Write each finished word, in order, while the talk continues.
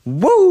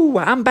Woo!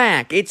 I'm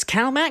back. It's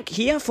Calmac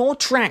here for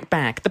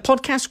Trackback, the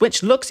podcast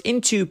which looks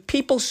into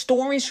people's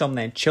stories from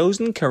their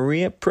chosen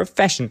career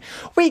profession.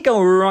 We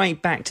go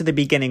right back to the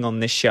beginning on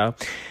this show.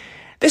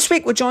 This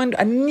week we're joined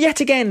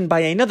yet again by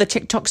another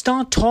TikTok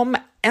star, Tom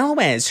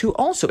Elwes, who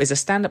also is a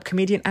stand-up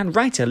comedian and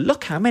writer.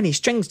 Look how many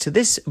strings to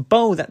this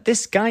bow that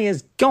this guy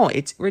has got.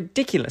 It's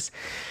ridiculous.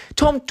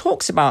 Tom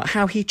talks about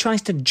how he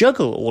tries to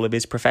juggle all of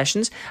his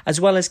professions,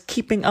 as well as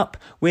keeping up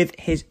with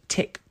his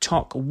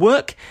TikTok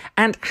work,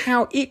 and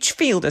how each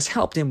field has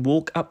helped him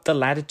walk up the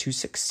ladder to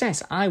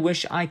success. I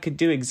wish I could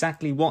do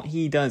exactly what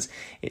he does.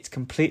 It's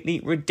completely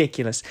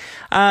ridiculous.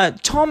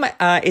 Tom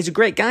is a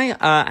great guy,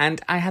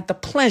 and I had the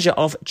pleasure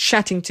of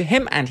chatting to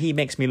him, and he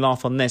makes me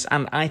laugh on this,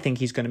 and I think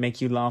he's going to make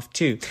you laugh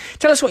too.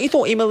 Tell us what you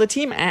thought. Email the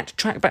team at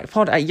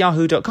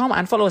trackbackpod@yahoo.com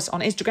and follow us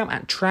on Instagram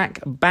at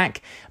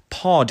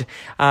trackbackpod.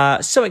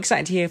 So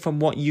excited to hear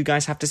from what you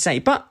guys have to say.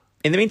 But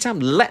in the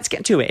meantime, let's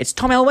get to it. It's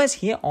Tom Elwes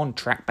here on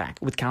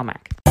Trackback with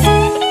Calmac.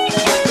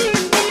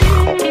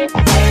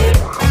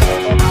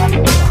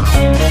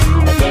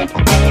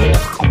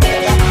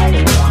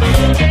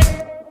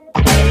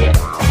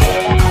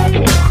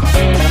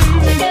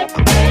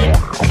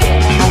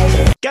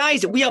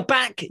 Guys, we are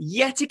back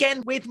yet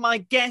again with my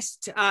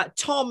guest,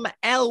 Tom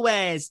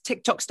Elwes,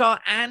 TikTok star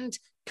and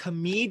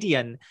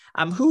comedian,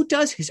 who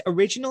does his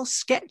original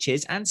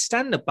sketches and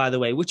stand-up, by the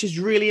way, which is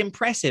really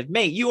impressive.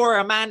 Mate, you are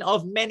a man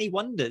of many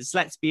wonders,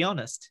 let's be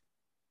honest.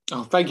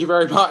 Oh, thank you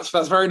very much.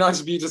 That's very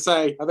nice of you to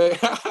say. I think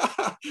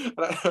I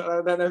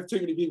don't know if too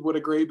many people would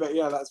agree, but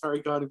yeah, that's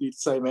very kind of you to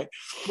say, mate.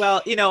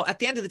 Well, you know, at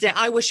the end of the day,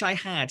 I wish I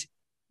had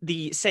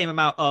the same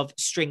amount of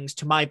strings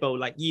to my bow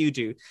like you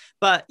do.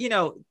 But, you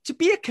know, to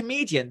be a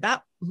comedian,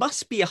 that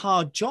must be a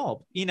hard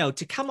job, you know,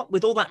 to come up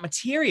with all that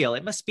material.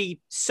 It must be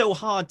so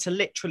hard to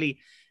literally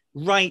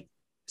write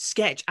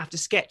sketch after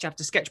sketch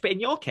after sketch. But in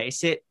your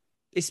case,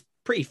 it's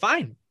pretty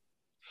fine.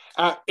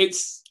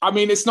 It's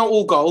not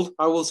all gold.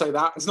 I will say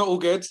that it's not all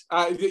good.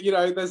 You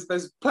know,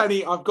 there's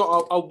plenty. I've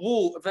got a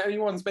wall. If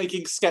anyone's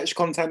making sketch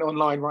content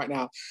online right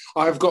now,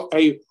 I've got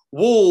a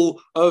wall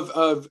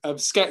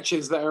of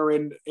sketches that are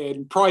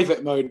in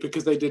private mode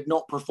because they did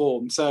not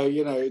perform. So,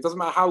 you know, it doesn't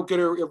matter how good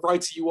a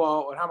writer you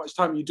are or how much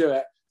time you do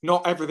it.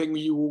 Not everything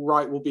you will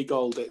write will be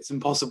gold. It's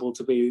impossible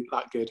to be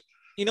that good.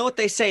 You know what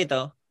they say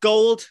though?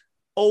 Gold,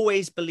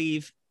 always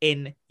believe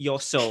in your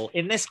soul.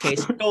 In this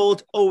case,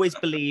 gold, always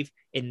believe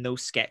in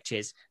those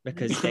sketches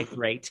because they're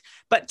great.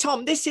 But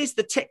Tom, this is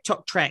the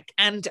TikTok Trek,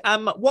 and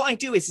what I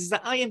do is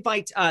that I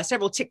invite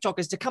several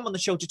TikTokers to come on the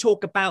show to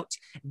talk about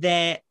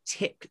their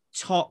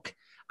TikTok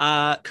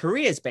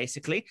careers,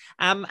 basically.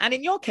 And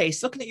in your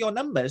case, looking at your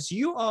numbers,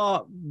 you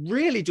are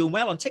really doing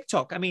well on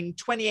TikTok. I mean,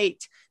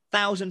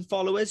 28,000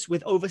 followers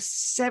with over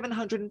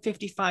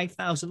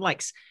 755,000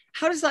 likes.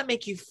 How does that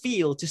make you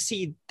feel to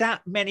see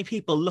that many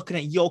people looking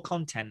at your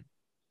content?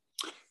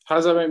 How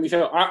does that make me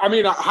feel? I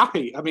mean,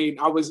 happy. I mean,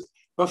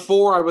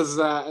 before I was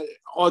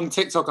on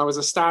TikTok, I was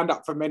a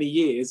stand-up for many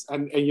years.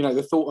 And, you know,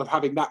 the thought of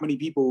having that many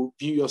people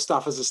view your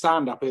stuff as a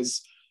stand-up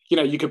is, you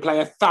know, you could play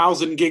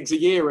 1,000 gigs a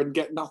year and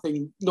get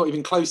nothing, not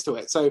even close to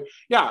it. So,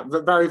 yeah,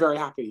 very, very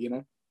happy, you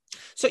know.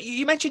 So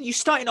you mentioned you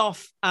started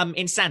off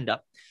in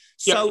stand-up.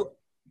 So yep.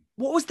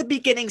 What was the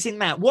beginnings in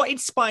that? What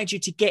inspired you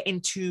to get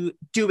into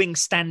doing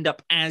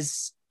stand-up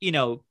as, you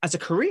know, as a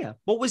career?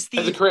 What was the...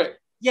 As a career?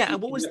 Yeah,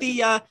 and what was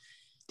the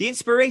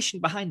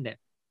inspiration behind it?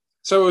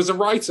 So I was a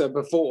writer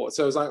before.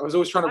 So I was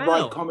always trying to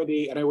write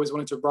comedy, and I always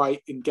wanted to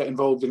write and get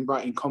involved in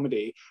writing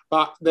comedy.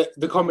 But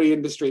the comedy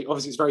industry,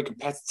 obviously, is very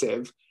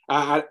competitive.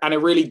 And a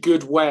really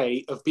good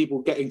way of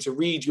people getting to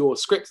read your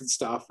scripted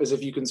stuff is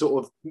if you can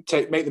sort of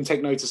make them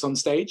take notice on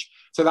stage.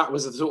 So that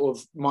was the sort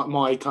of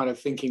my kind of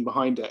thinking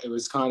behind it. It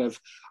was kind of,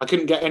 I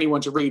couldn't get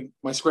anyone to read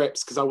my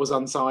scripts because I was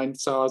unsigned.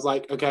 So I was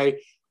like,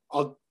 okay,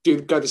 I'll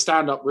go the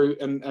stand-up route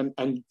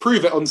and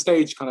prove it on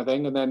stage kind of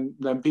thing. And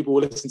then people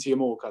will listen to you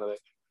more kind of thing.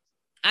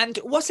 And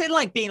what's it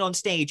like being on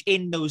stage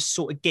in those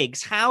sort of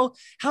gigs? How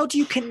do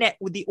you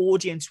connect with the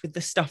audience with the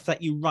stuff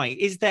that you write?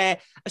 Is there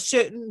a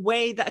certain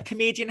way that a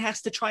comedian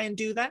has to try and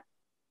do that?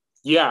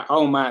 Yeah.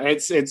 Oh man,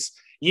 it's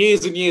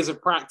years and years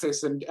of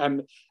practice and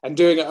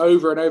doing it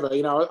over and over.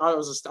 You know,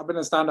 I've been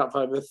a stand-up for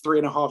over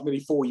 3.5,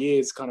 nearly 4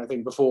 years kind of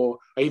thing before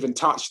I even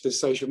touched the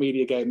social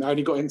media game. I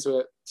only got into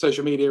it,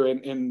 social media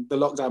in the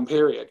lockdown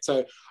period.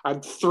 So I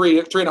had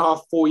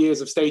 3.5, 4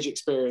 years of stage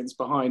experience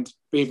behind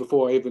me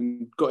before I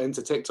even got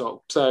into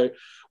TikTok. So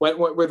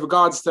with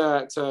regards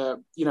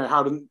to you know,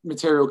 how the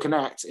material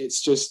connect,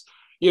 it's just,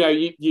 you know,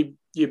 you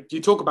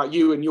talk about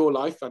you and your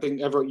life. I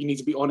think you need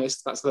to be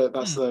honest. That's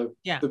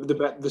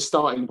the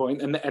starting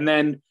point, and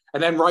then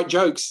write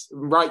jokes.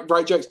 Write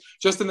jokes.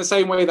 Just in the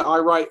same way that I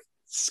write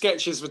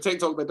sketches for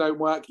TikTok that don't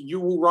work,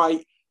 you will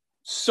write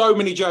so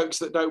many jokes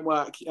that don't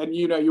work, and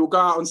you know, you'll go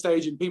out on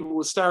stage and people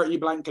will stare at you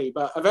blankly.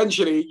 But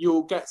eventually,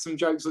 you'll get some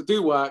jokes that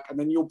do work, and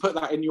then you'll put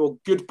that in your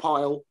good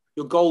pile,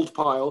 your gold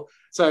pile.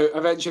 So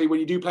eventually, when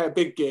you do play a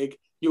big gig,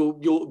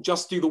 you'll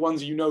just do the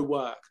ones you know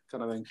work,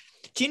 kind of thing.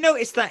 Do you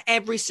notice that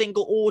every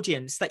single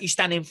audience that you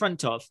stand in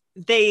front of,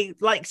 they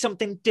like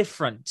something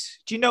different?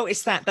 Do you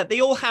notice that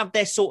they all have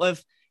their sort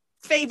of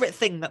favorite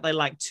thing that they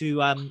like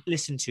to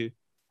listen to?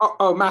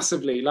 Oh,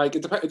 massively. Like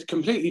it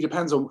completely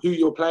depends on who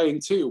you're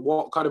playing to,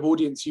 what kind of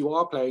audience you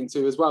are playing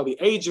to as well, the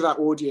age of that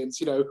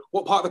audience,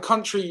 what part of the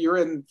country you're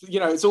in,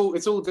 it's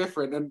all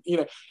different. And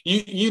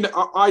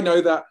I know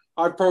that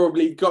I've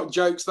probably got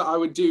jokes that I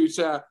would do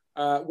to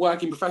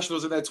working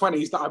professionals in their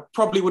 20s that I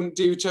probably wouldn't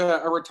do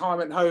to a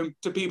retirement home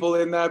to people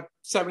in their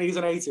 70s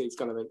and 80s,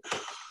 kind of thing.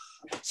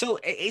 So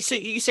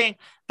you're saying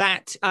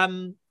that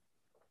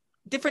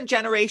different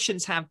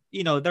generations have,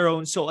 their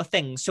own sort of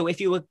things. So if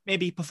you were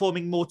maybe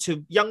performing more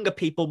to younger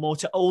people, more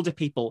to older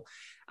people,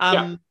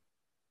 how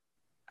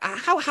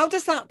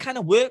does that kind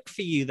of work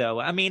for you, though?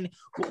 I mean,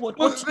 what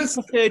do you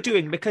prefer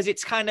doing? Because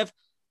it's kind of,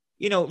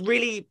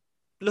 really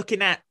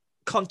looking at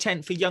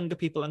content for younger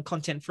people and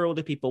content for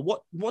older people.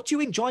 What do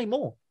you enjoy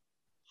more?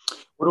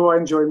 What do I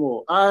enjoy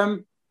more?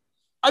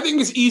 I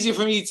think it's easier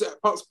for me to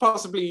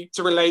possibly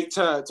to relate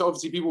to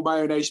obviously people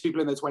my own age,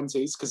 people in their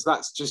 20s, because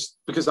that's just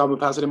because I'm a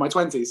person in my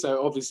 20s.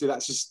 So obviously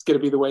that's just going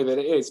to be the way that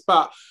it is.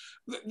 But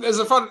there's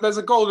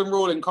a golden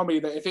rule in comedy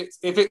that if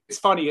it's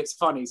funny, it's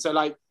funny. So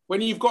like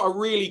when you've got a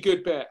really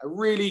good bit, a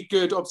really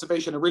good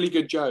observation, a really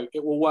good joke,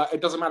 it will work.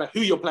 It doesn't matter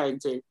who you're playing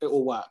to, it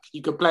will work.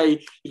 You could play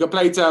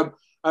to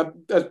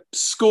a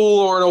school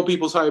or an old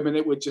people's home and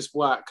it would just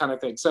work, kind of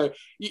thing. So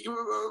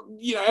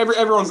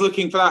everyone's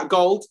looking for that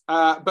gold,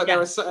 but there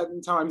are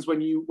certain times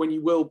when you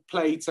will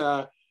play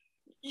to,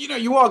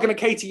 you are going to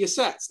cater your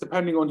sets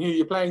depending on who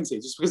you're playing to,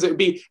 just because it would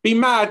be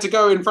mad to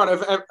go in front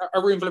of a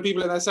room full of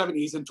people in their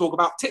 70s and talk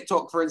about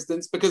TikTok, for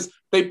instance, because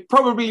they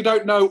probably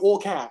don't know or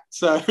care.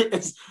 So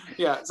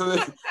yeah,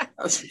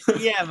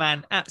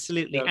 man,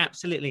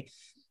 absolutely.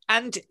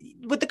 And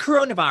with the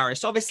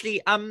coronavirus,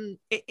 obviously,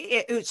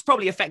 it's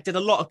probably affected a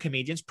lot of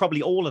comedians,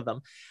 probably all of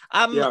them.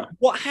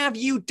 What have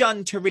you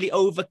done to really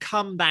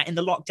overcome that in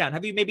the lockdown?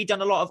 Have you maybe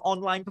done a lot of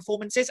online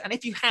performances? And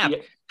if you have,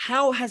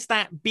 how has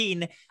that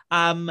been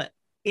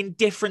in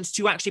difference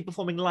to actually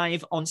performing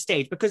live on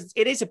stage? Because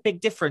it is a big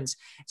difference.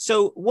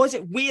 So was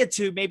it weird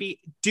to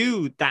maybe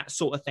do that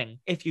sort of thing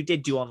if you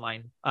did do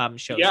online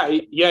shows?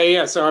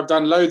 Yeah. So I've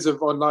done loads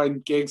of online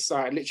gigs.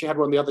 I literally had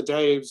one the other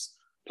day. I was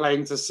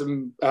playing to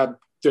some...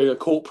 doing a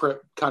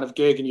corporate kind of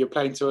gig and you're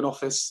playing to an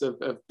office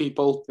of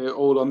people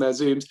all on their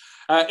Zooms.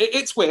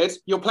 It's weird.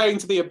 You're playing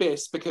to the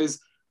abyss because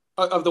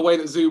of the way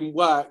that Zoom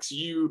works.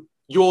 You're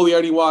the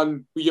only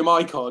one with your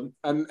mic on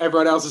and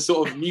everyone else is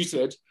sort of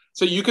muted.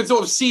 So you can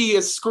sort of see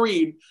a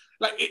screen.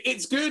 Like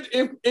it's good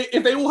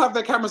if they all have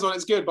their cameras on,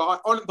 it's good.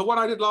 But on the one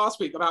I did last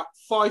week, about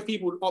 5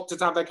 people opted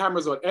to have their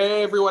cameras on.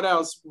 Everyone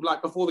else,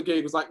 like before the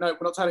gig, was like, no,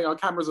 we're not turning our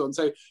cameras on.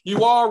 So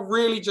you are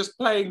really just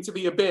playing to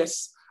the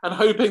abyss and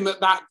hoping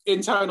that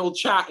internal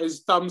chat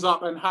is thumbs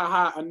up and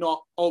haha and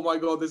not, oh my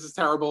God, this is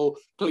terrible,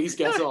 please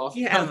get off.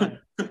 Yeah,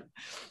 man.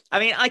 I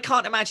mean, I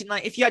can't imagine,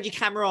 like, if you had your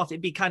camera off,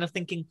 it'd be kind of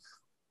thinking,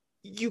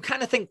 you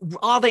kind of think,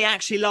 are they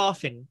actually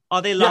laughing?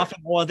 Are they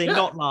laughing or are they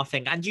not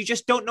laughing? And you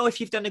just don't know if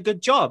you've done a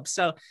good job.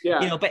 So,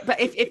 but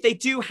if they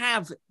do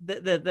have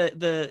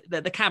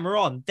the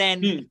camera on,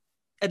 then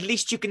at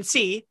least you can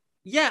see,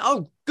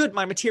 oh, good,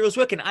 my material's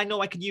working. I know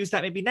I could use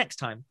that maybe next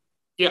time.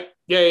 Yeah.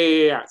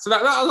 So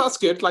that's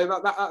good. Like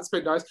that's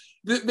been nice.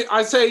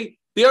 I'd say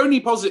the only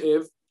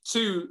positive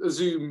to a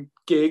Zoom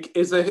gig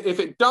is that if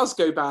it does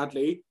go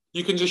badly,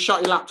 you can just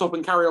shut your laptop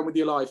and carry on with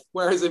your life.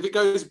 Whereas if it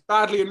goes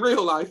badly in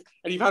real life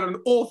and you've had an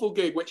awful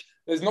gig, which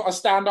there's not a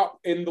stand-up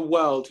in the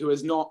world who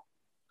has not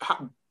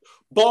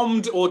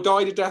bombed or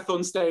died a death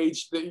on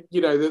stage,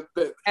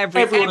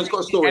 everyone has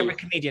got a story. Every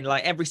comedian,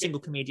 like every single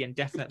comedian,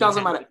 definitely. It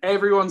doesn't matter.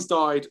 Everyone's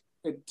died.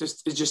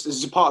 It's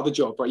just a part of the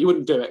job, right? You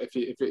wouldn't do it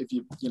if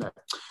you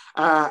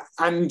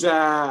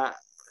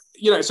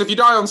so if you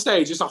die on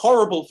stage, it's a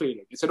horrible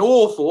feeling. It's an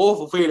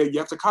awful feeling. You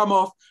have to come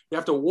off, you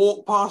have to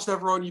walk past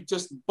everyone you've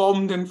just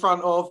bombed in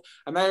front of,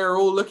 and they are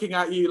all looking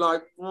at you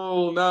like,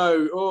 oh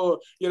no,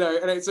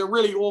 and it's a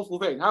really awful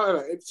thing.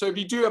 However, so if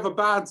you do have a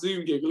bad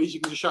Zoom gig, at least you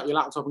can just shut your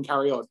laptop and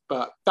carry on.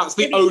 But that's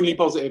the only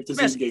positive to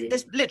Zoom gig.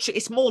 Literally,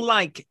 it's more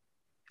like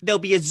there'll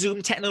be a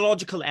Zoom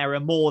technological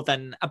error more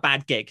than a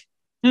bad gig.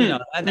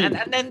 And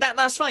then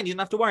that's fine. You don't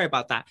have to worry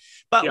about that.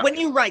 But when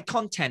you write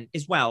content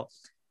as well,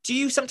 do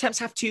you sometimes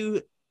have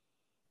to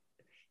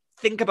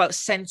think about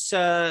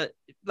censor,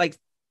 like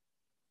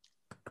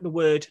the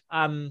word,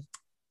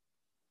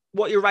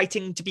 what you're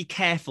writing to be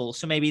careful?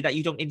 So maybe that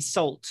you don't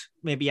insult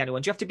maybe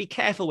anyone. Do you have to be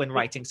careful when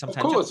writing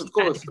sometimes? Of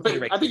course.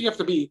 But I think you have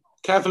to be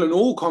careful in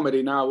all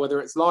comedy now, whether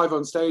it's live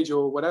on stage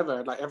or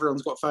whatever. Like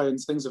everyone's got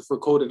phones, things are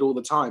recorded all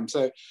the time.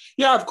 So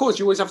yeah, of course,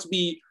 you always have to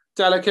be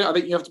delicate. I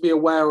think you have to be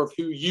aware of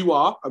who you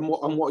are and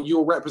what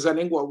you're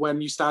representing,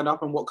 when you stand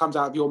up and what comes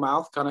out of your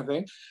mouth, kind of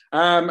thing.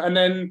 And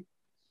then,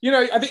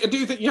 I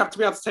do think you have to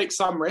be able to take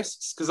some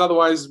risks, because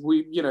otherwise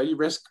you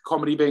risk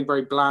comedy being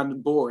very bland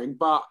and boring.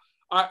 But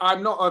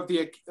I'm not of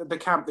the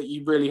camp that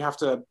you really have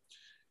to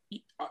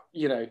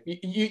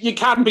you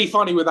can be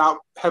funny without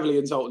heavily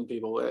insulting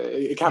people.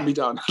 It can be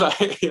done.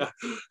 Yeah.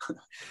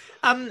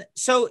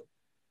 So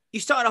you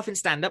started off in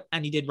stand-up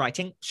and you did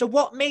writing. So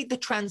what made the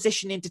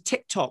transition into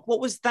TikTok? What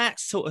was that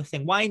sort of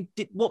thing?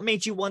 What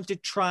made you want to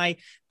try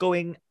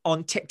going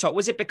on TikTok?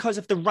 Was it because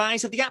of the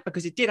rise of the app?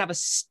 Because it did have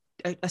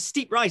a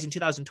steep rise in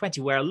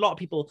 2020 where a lot of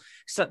people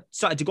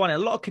started to go on it. A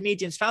lot of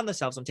comedians found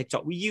themselves on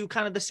TikTok. Were you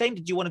kind of the same?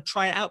 Did you want to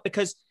try it out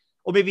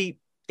or maybe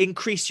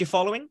increase your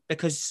following?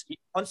 Because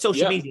on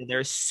social media, there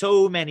are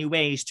so many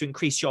ways to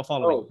increase your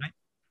following, right?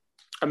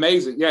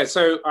 Amazing. Yeah.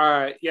 So,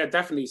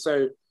 definitely.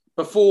 So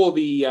before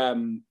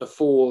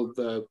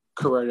the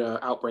corona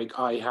outbreak,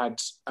 I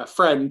had a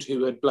friend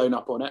who had blown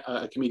up on it,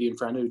 a comedian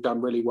friend who'd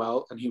done really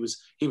well, and he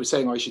was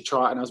saying I should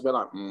try it, and I was a bit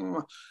like,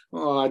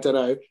 I don't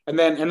know. And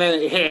then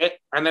it hit,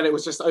 and then it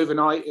was just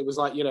overnight. It was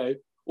like,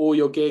 all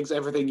your gigs,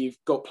 everything you've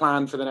got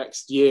planned for the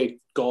next year,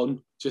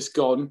 just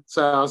gone.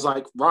 So I was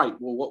like, right,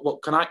 well,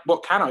 what can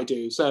I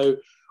do? So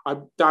I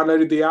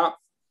downloaded the app,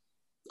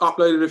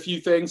 uploaded a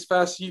few things.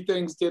 First few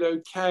things did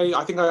okay.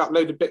 I think I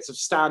uploaded bits of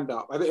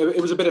stand-up. I think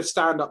it was a bit of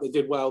stand-up that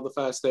did well the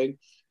first thing,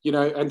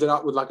 ended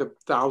up with like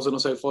 1,000 or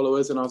so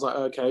followers. And I was like,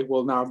 okay,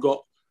 well, now I've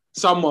got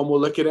someone will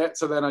look at it.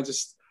 So then I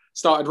just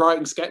started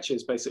writing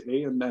sketches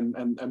basically and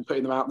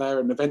putting them out there.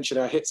 And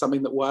eventually I hit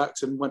something that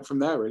worked and went from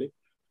there, really.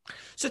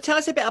 So tell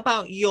us a bit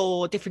about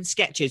your different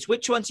sketches.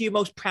 Which ones are you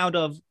most proud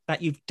of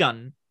that you've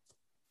done?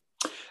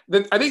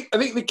 I think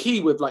the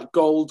key with like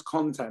gold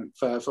content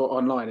for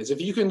online is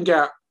if you can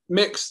get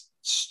mixed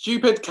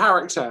stupid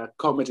character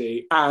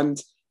comedy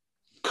and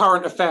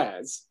current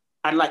affairs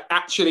and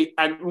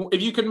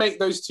if you can make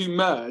those two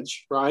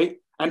merge, right,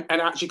 and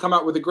actually come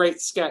up with a great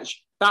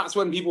sketch, that's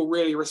when people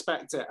really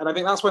respect it. And I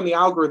think that's when the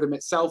algorithm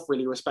itself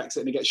really respects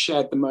it and it gets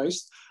shared the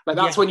most. Like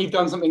that's when you've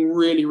done something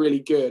really, really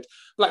good.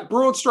 Like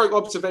broad stroke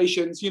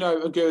observations,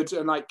 are good.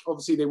 And like,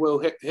 obviously they will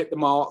hit the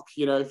mark,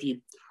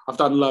 I've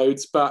done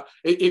loads, but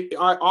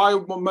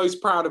I'm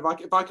most proud of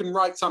if I can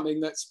write something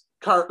that's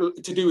to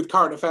do with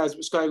current affairs,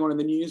 what's going on in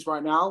the news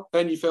right now,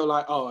 then you feel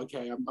like, oh,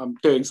 okay, I'm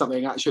doing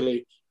something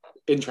actually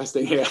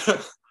interesting here.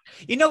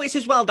 It's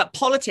as well that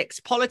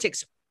politics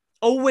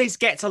always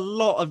gets a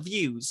lot of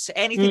views.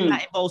 Anything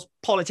that involves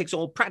politics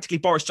or practically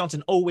Boris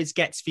Johnson always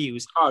gets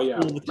views all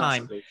the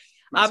time.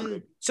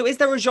 Massively. So is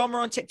there a genre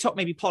on TikTok,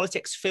 maybe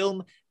politics,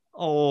 film,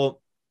 or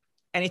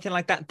anything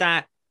like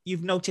that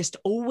you've noticed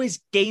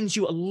always gains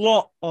you a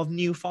lot of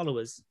new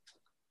followers?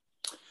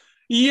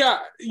 Yeah.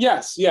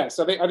 Yes.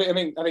 I think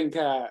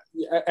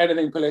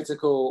anything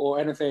political or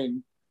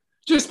anything,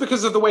 just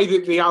because of the way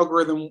that the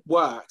algorithm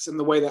works and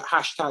the way that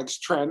hashtags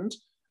trend.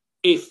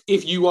 If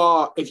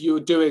you're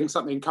doing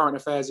something current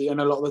affairsy, and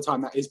a lot of the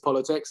time that is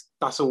politics,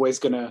 that's always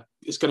gonna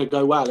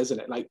go well, isn't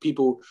it? Like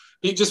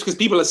just because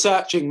people are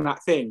searching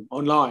that thing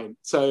online.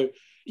 So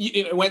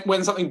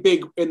when something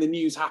big in the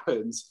news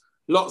happens,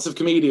 lots of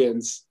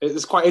comedians,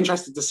 it's quite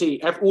interesting to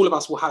see. All of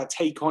us will have a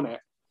take on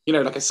it,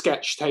 like a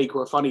sketch take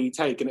or a funny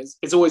take, and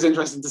it's always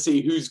interesting to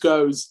see whose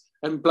goes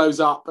and blows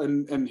up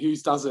and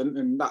whose doesn't,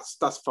 and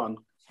that's fun.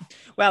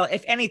 Well,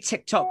 if any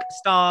TikTok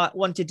star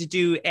wanted to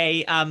do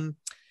a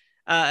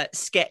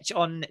sketch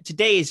on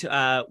today's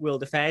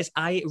world affairs,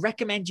 I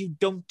recommend you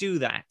don't do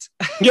that.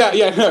 No,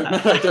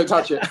 don't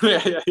touch it.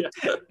 Yeah.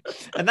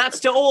 And that's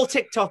to all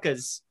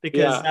TikTokers,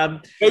 because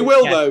they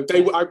will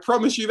though. I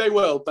promise you, they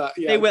will. But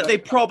they will. They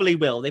probably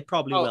will. They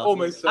probably will.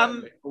 Almost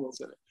certainly.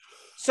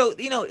 So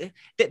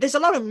there's a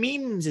lot of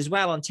memes as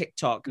well on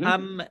TikTok.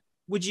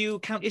 Would you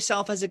count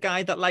yourself as a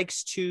guy that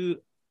likes to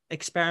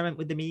experiment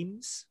with the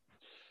memes?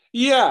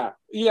 Yeah.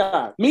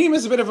 Meme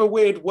is a bit of a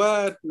weird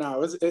word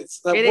now.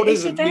 It's a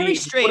very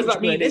strange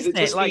meme, isn't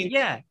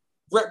it?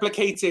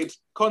 Replicated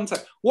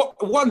content.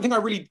 One thing I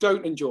really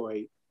don't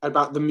enjoy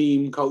about the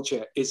meme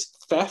culture is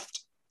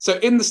theft. So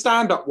in the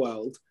stand-up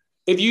world,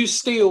 if you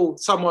steal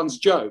someone's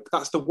joke,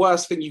 that's the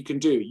worst thing you can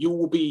do. You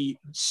will be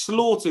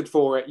slaughtered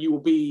for it. You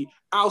will be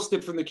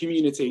ousted from the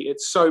community.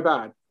 It's so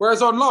bad.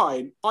 Whereas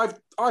online, I've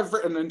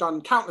written and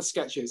done countless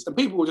sketches, and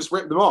people will just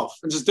rip them off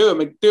and just do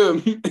them,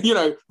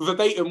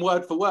 verbatim,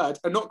 word for word,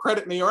 and not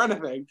credit me or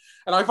anything.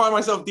 And I find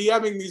myself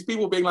DMing these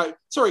people, being like,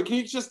 "Sorry, can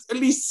you just at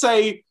least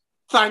say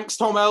thanks,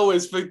 Tom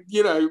Elwes, for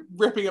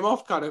ripping him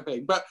off," kind of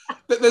thing. But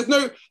there's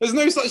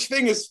no such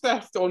thing as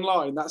theft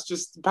online. That's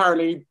just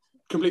apparently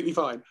completely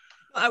fine.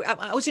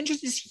 I was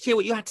interested to hear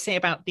what you had to say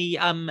about the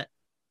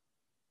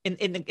in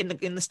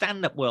the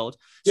stand-up world.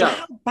 So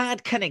how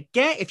bad can it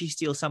get if you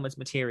steal someone's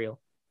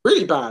material?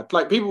 Really bad.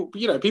 Like people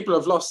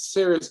have lost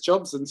serious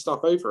jobs and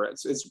stuff over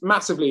it. It's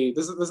massively.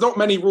 There's not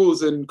many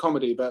rules in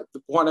comedy, but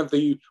one of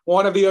the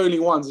only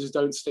ones is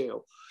don't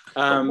steal.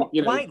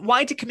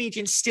 Why do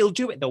comedians still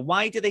do it though?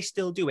 Why do they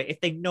still do it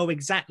if they know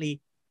exactly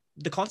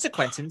the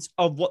consequences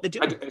of what they're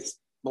doing?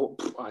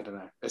 I don't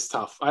know. It's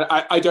tough.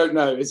 I don't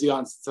know is the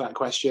answer to that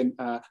question.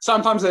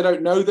 Sometimes they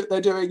don't know that they're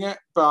doing it,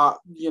 but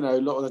a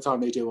lot of the time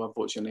they do,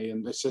 unfortunately,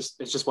 and it's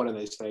just one of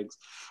those things.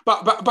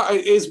 But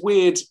it is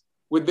weird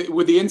with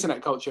the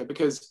internet culture,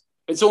 because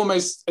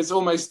it's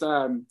almost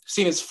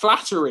seen as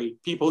flattery,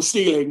 people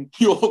stealing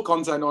your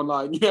content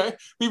online.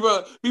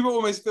 People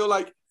almost feel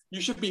like you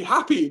should be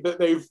happy that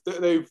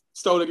they've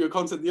stolen your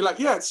content. You're like,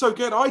 yeah, it's so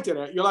good, I did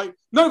it. You're like,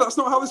 no, that's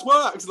not how this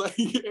works. Like,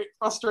 it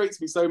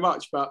frustrates me so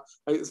much, but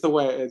it's the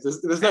way it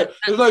is. There's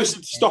no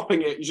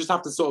stopping it. You just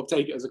have to sort of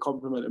take it as a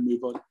compliment and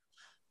move on.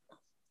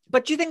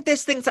 But do you think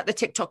there's things that the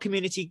TikTok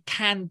community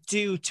can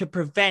do to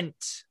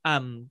prevent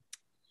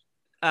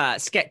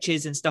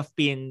sketches and stuff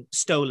being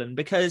stolen?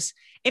 Because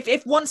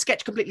if one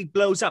sketch completely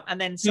blows up and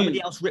then somebody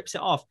else rips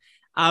it off,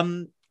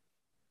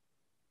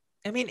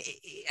 I mean,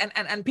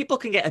 and people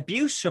can get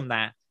abuse from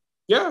that.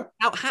 Yeah.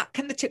 How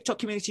can the TikTok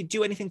community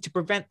do anything to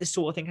prevent this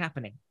sort of thing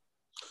happening?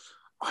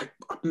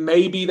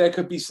 Maybe there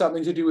could be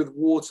something to do with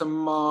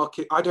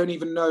watermarking. I don't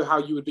even know how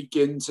you would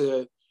begin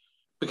to,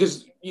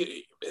 because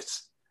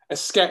a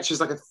sketch is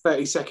like a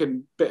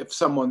 30-second bit of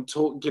someone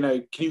talk.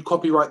 Can you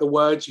copyright the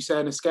words you say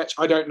in a sketch?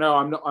 I don't know.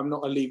 I'm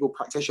not a legal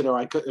practitioner.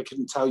 I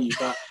couldn't tell you.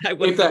 But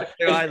if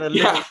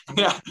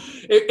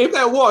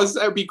there was,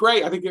 that would be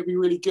great. I think it'd be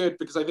really good,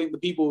 because I think the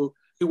people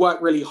who work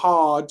really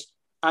hard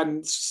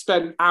and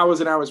spend hours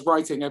and hours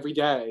writing every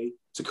day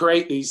to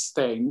create these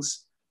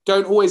things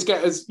don't always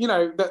get as,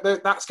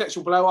 that sketch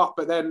will blow up,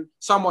 but then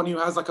someone who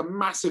has like a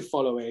massive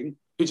following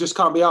who just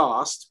can't be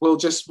asked will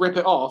just rip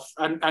it off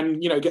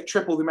and get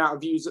triple the amount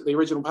of views at the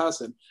original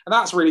person. And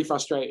that's really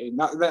frustrating.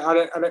 I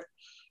don't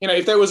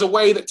if there was a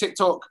way that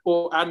TikTok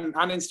and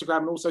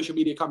Instagram and all social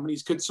media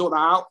companies could sort that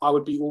out, I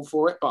would be all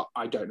for it, but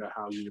I don't know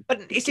how you.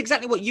 But it's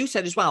exactly what you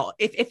said as well.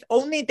 If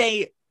only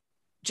they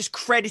just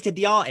credited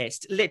the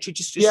artist, literally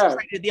just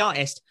credited the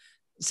artist,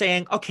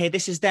 saying, okay,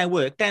 this is their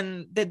work,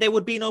 then there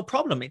would be no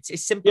problem. It's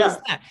as simple as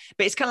that.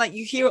 But it's kind of like,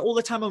 you hear it all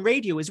the time on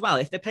radio as well.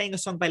 If they're playing a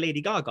song by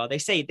Lady Gaga, they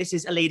say this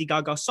is a Lady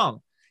Gaga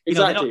song.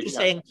 They're not just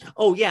saying,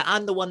 oh yeah,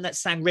 I'm the one that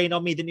sang Rain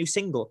on Me, the new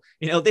single.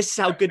 this is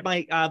how good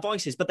my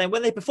voice is. But then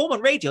when they perform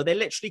on radio, they're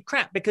literally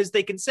crap because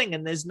they can sing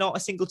and there's not a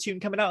single tune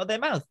coming out of their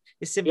mouth.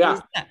 It's simple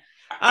as that.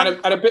 And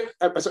a bit,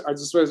 I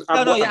suppose,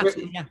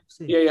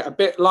 a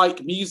bit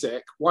like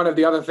music. One of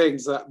the other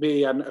things that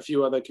me and a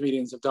few other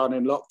comedians have done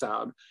in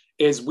lockdown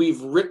is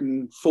we've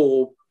written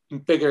for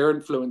bigger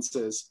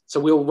influencers.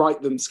 So we'll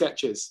write them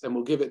sketches and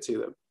we'll give it to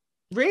them.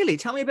 Really?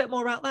 Tell me a bit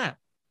more about that.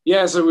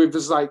 Yeah, so we've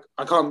just I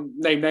can't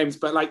name names,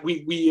 but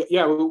we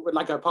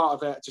like a part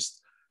of it,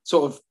 just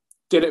sort of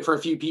did it for a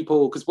few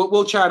people, because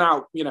we'll churn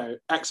out,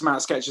 X amount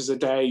of sketches a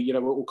day,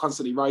 we're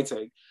constantly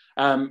writing.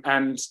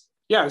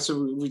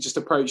 So we just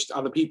approached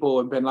other people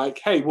and been like,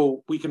 hey,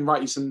 well, we can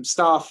write you some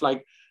stuff.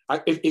 Like,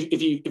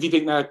 if you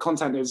think their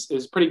content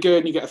is pretty good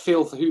and you get a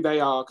feel for who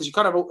they are, because you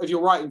kind of, if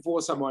you're writing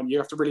for someone, you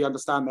have to really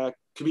understand their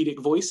comedic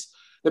voice.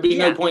 There'd be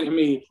no point in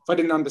me if I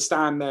didn't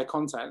understand their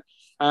content.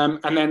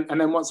 And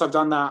then once I've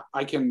done that,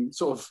 I can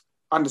sort of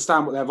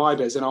understand what their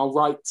vibe is, and I'll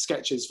write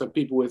sketches for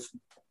people with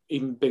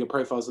even bigger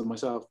profiles than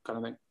myself, kind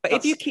of thing. But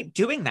if you keep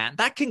doing that,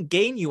 that can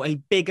gain you a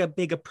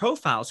bigger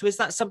profile. So is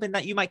that something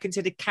that you might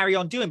consider carry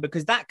on doing?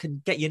 Because that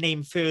can get your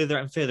name further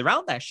and further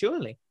out there,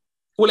 surely.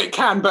 Well, it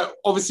can, but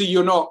obviously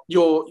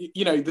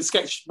the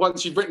sketch,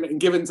 once you've written it and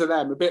given to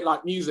them, a bit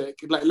like music,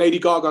 like Lady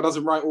Gaga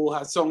doesn't write all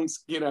her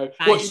songs,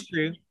 That's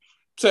true.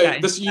 So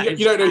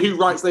you don't know who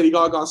writes Lady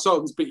Gaga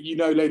songs, but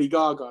Lady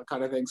Gaga,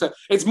 kind of thing. So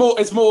it's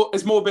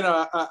more been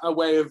a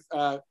way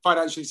of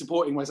financially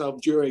supporting myself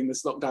during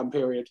this lockdown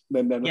period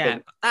than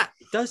that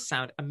does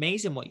sound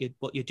amazing what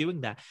you're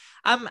doing there.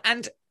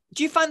 And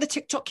do you find the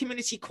TikTok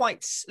community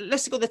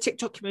let's go the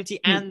TikTok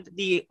community and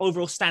the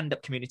overall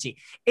stand-up community,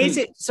 is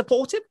it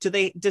supportive?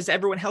 Does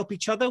everyone help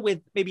each other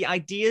with maybe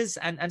ideas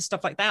and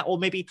stuff like that, or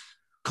maybe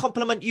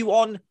compliment you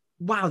on,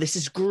 wow, this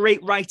is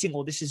great writing,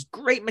 or this is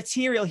great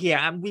material here,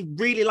 and we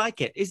really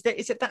like it? Is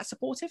it that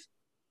supportive?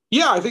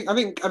 Yeah, I think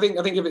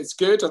if it's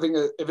good, I think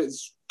if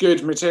it's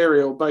good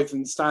material, both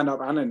in stand-up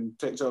and in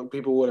TikTok,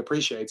 people would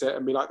appreciate it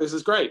and be like, this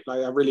is great. Like,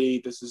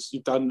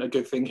 you've done a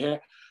good thing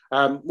here.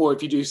 Or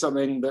if you do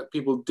something that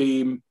people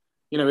deem,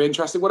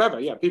 interesting,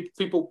 whatever. Yeah,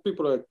 people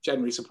are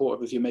generally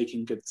supportive if you're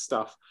making good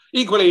stuff.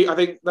 Equally, I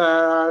think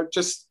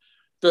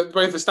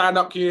both the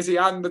stand-up community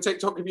and the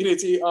TikTok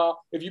community are,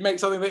 if you make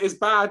something that is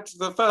bad,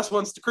 the first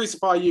ones to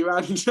crucify you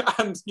and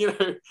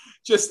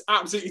just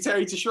absolutely tear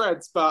you to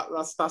shreds. But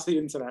that's the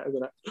internet,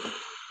 isn't it?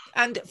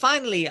 And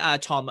finally,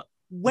 Tom,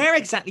 where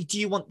exactly do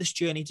you want this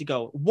journey to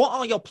go? What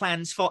are your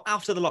plans for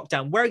after the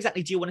lockdown? Where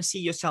exactly do you want to see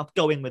yourself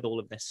going with all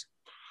of this?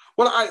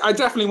 Well, I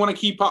definitely want to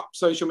keep up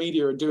social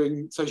media and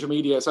doing social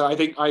media. So I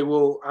think I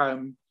will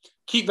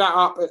keep that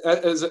up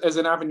as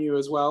an avenue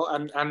as well,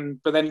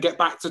 but then get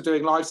back to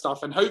doing live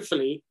stuff, and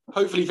hopefully,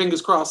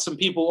 fingers crossed, some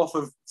people off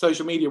of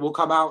social media will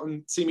come out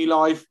and see me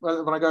live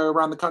when I go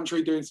around the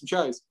country doing some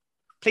shows.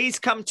 Please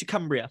come to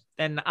Cumbria,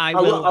 then I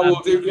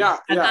will do. Yeah,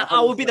 I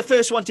will be the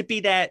first one to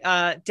be there.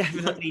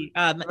 Definitely,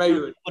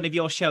 one of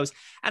your shows.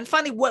 And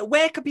finally,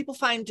 where can people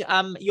find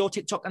your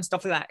TikTok and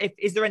stuff like that?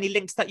 Is there any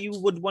links that you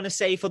would want to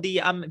say for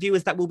the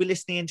viewers that will be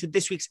listening into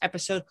this week's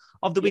episode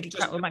of the Weekly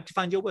Chat with Mac to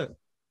find your work?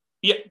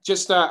 Yeah,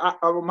 just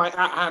my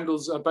at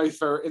handles are both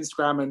for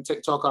Instagram and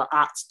TikTok are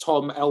at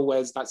Tom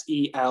Elwes. That's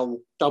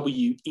ELWES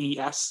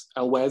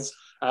Elwes.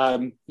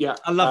 Yeah,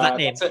 I love that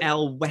name,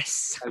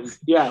 Elwes.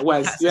 Yeah,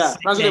 Wes. Yeah,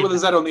 imagine it with a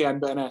Z on the end,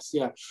 but an S.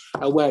 Yeah,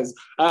 Wes.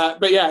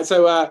 But yeah,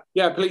 so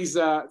yeah, please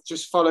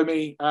just follow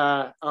me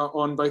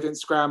on both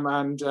Instagram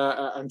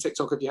and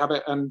TikTok if you have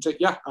it. And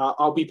yeah,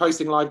 I'll be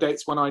posting live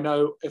dates when I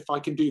know if I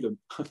can do them.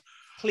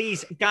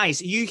 Please,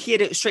 guys, you heard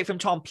it straight from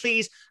Tom.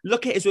 Please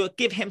look at his work,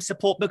 give him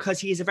support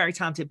because he is a very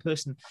talented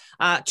person.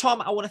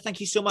 Tom, I want to thank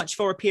you so much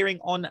for appearing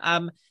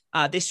on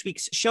this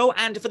week's show.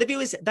 And for the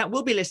viewers that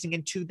will be listening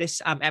into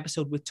this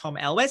episode with Tom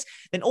Elwes,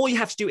 then all you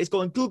have to do is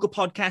go on Google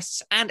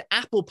Podcasts and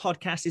Apple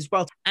Podcasts as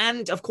well.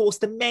 And of course,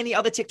 the many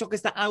other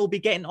TikTokers that I will be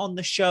getting on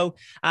the show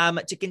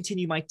to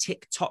continue my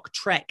TikTok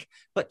trek.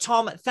 But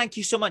Tom, thank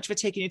you so much for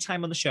taking your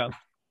time on the show.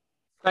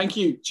 Thank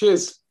you.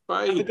 Cheers.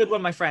 Bye. Have a good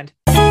one, my friend.